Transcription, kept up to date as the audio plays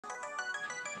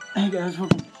Hey guys,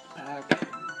 welcome back.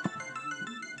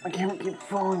 My camera keeps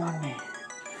falling on me.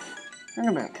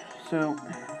 Welcome back. So,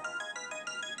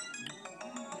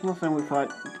 last time we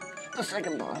fought the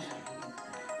second boss.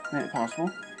 Made it possible.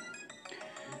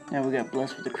 Now we got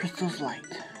blessed with the crystal's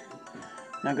light.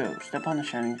 Now go, step on the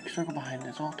shining circle behind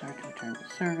this altar to return to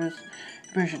service.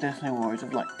 Embrace your destiny, warriors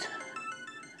of light.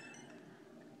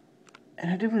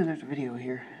 And I do believe there's a video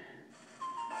here.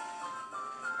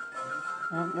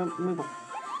 Move.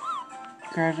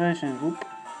 Congratulations, whoop.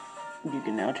 You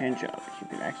can now change jobs. You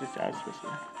can access jobs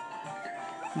specifically.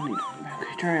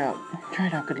 Okay, try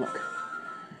it out, good luck.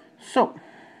 So.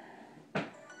 I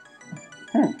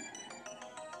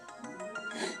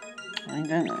ain't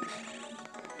that nice.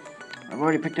 I've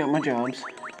already picked out my jobs.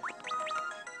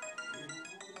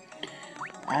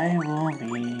 I will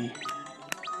be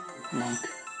monk.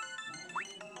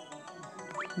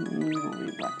 You will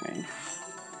be black mage.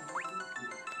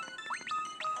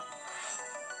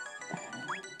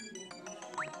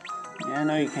 Yeah, I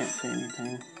know you can't say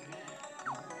anything.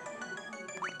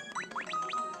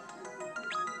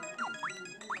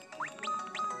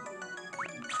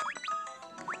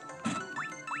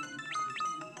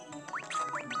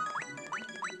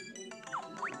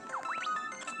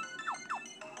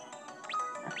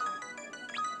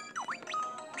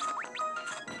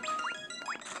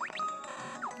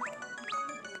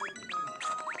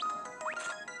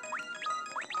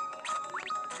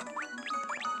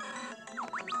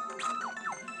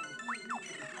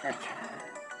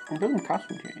 I'm doing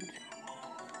costume change.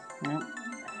 Yep.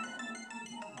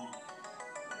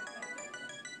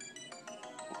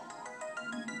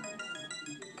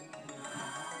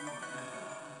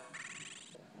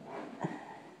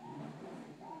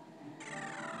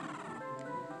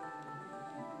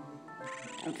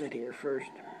 Let's sit here first.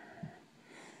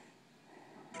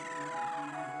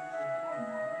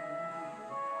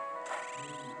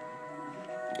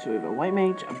 So we have a white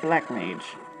mage, a black mage,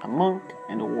 a monk,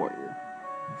 and a warrior.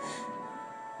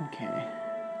 Okay. Okay,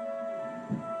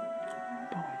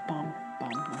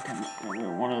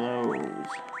 one of those.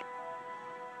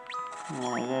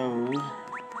 One of those.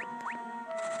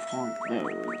 One of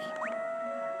those.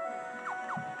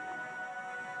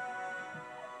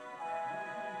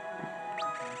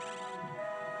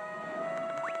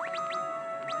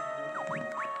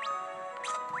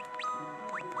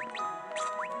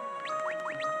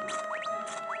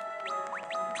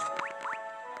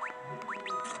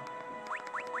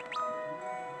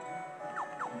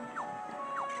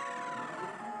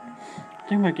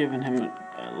 I think about giving him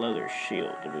a leather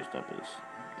shield to boost up his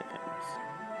defense.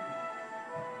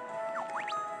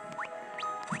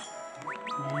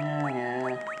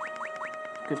 Yeah.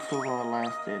 Good so while it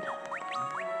lasted.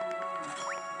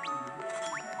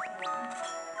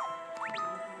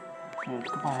 So let's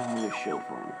go buy a leather shield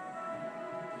for him.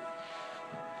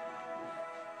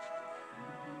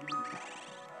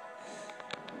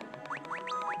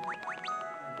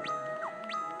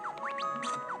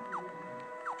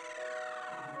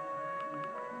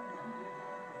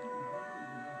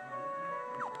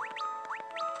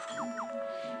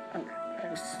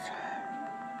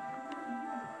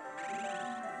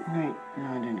 Wait, no,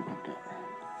 I didn't equip that.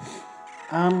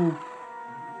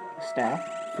 Staff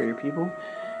for your people.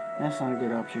 That's not a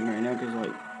good option right now because,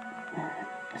 like,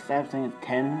 a staff thing is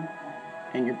 10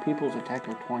 and your people's attack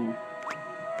are 20.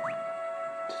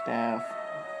 Staff.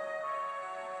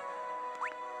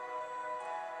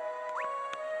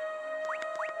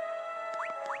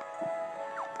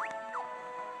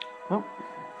 Well,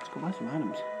 let's go buy some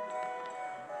items.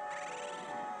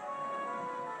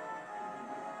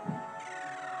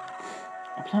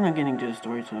 I plan on getting to the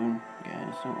story soon,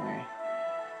 guys. Don't worry.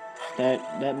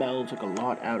 That battle took a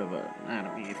lot out of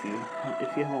me. If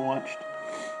you haven't watched,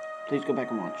 please go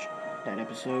back and watch that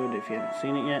episode if you haven't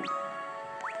seen it yet.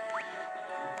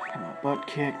 I got butt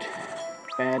kicked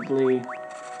badly.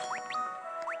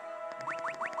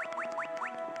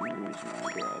 Use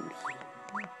my drugs.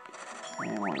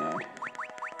 And why not?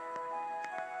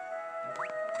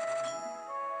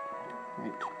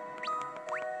 Right.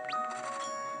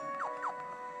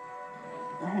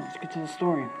 Alright, let's get to the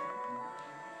story.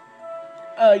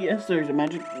 Yes, there's a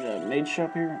mage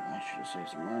shop here. I should have saved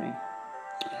some money.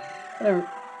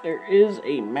 There is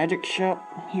a magic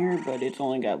shop here, but it's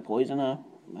only got poison up.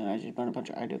 And I just bought a bunch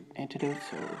of antidotes,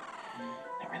 so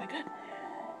not really good.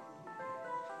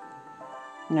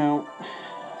 Now,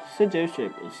 Sid's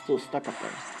airship is still stuck up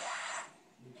there.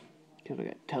 Because we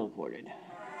got teleported.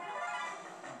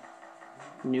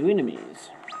 New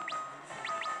enemies.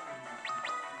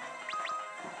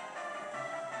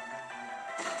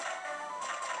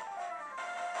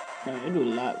 I do a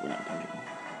lot when I'm punching.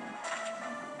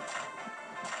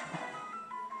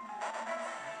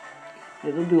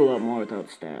 Yeah, they'll do a lot more without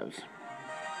stabs.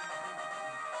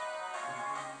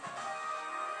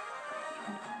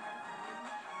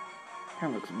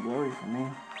 Kind of looks blurry for me.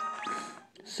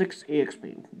 6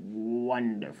 EXP.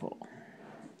 Wonderful.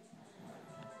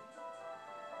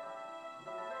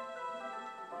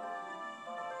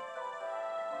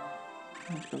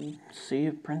 Let's go see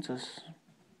if the princess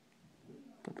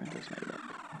made it.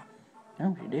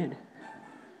 Oh, she did.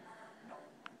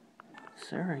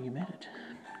 Sarah, you made it.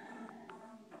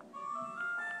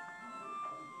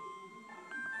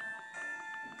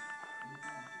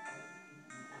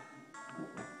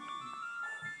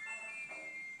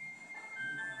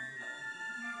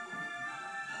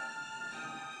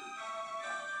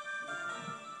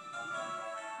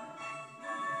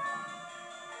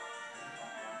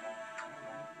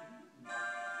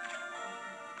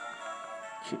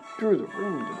 She threw the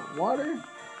ring into the water?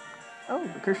 Oh,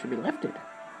 the curse should be lifted.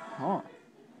 Huh.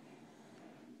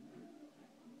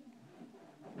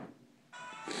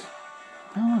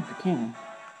 Oh, look, the king.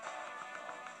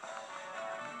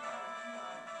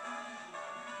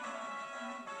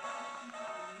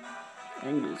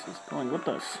 Angus is going with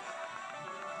us.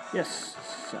 Yes,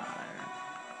 sire.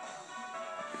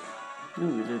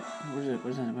 Ooh, what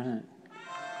is it?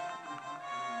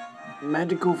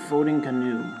 Magical floating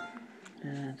canoe.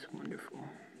 That's wonderful.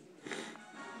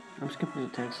 I'm skipping the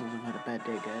text since I've had a bad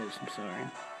day, guys. I'm sorry.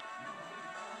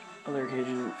 Other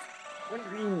occasions, when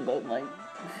reading about like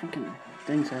freaking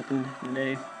things happened in the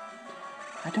day,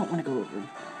 I don't want to go over.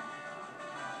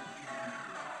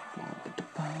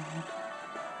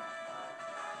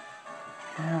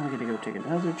 Now we're gonna go take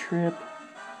another trip.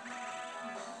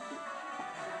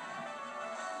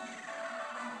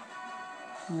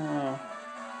 No.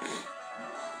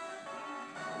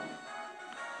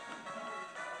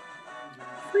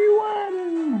 Free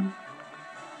wedding!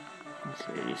 Miss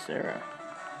Lady Sarah.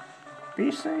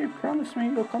 Be safe, promise me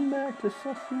you'll come back to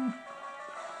Sutton.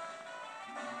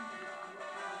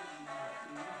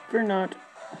 Fear not.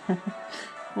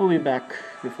 We'll be back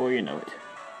before you know it.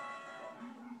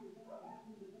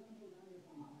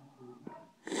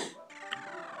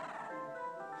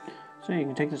 So you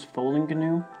can take this folding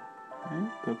canoe,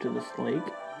 right? Go to this lake.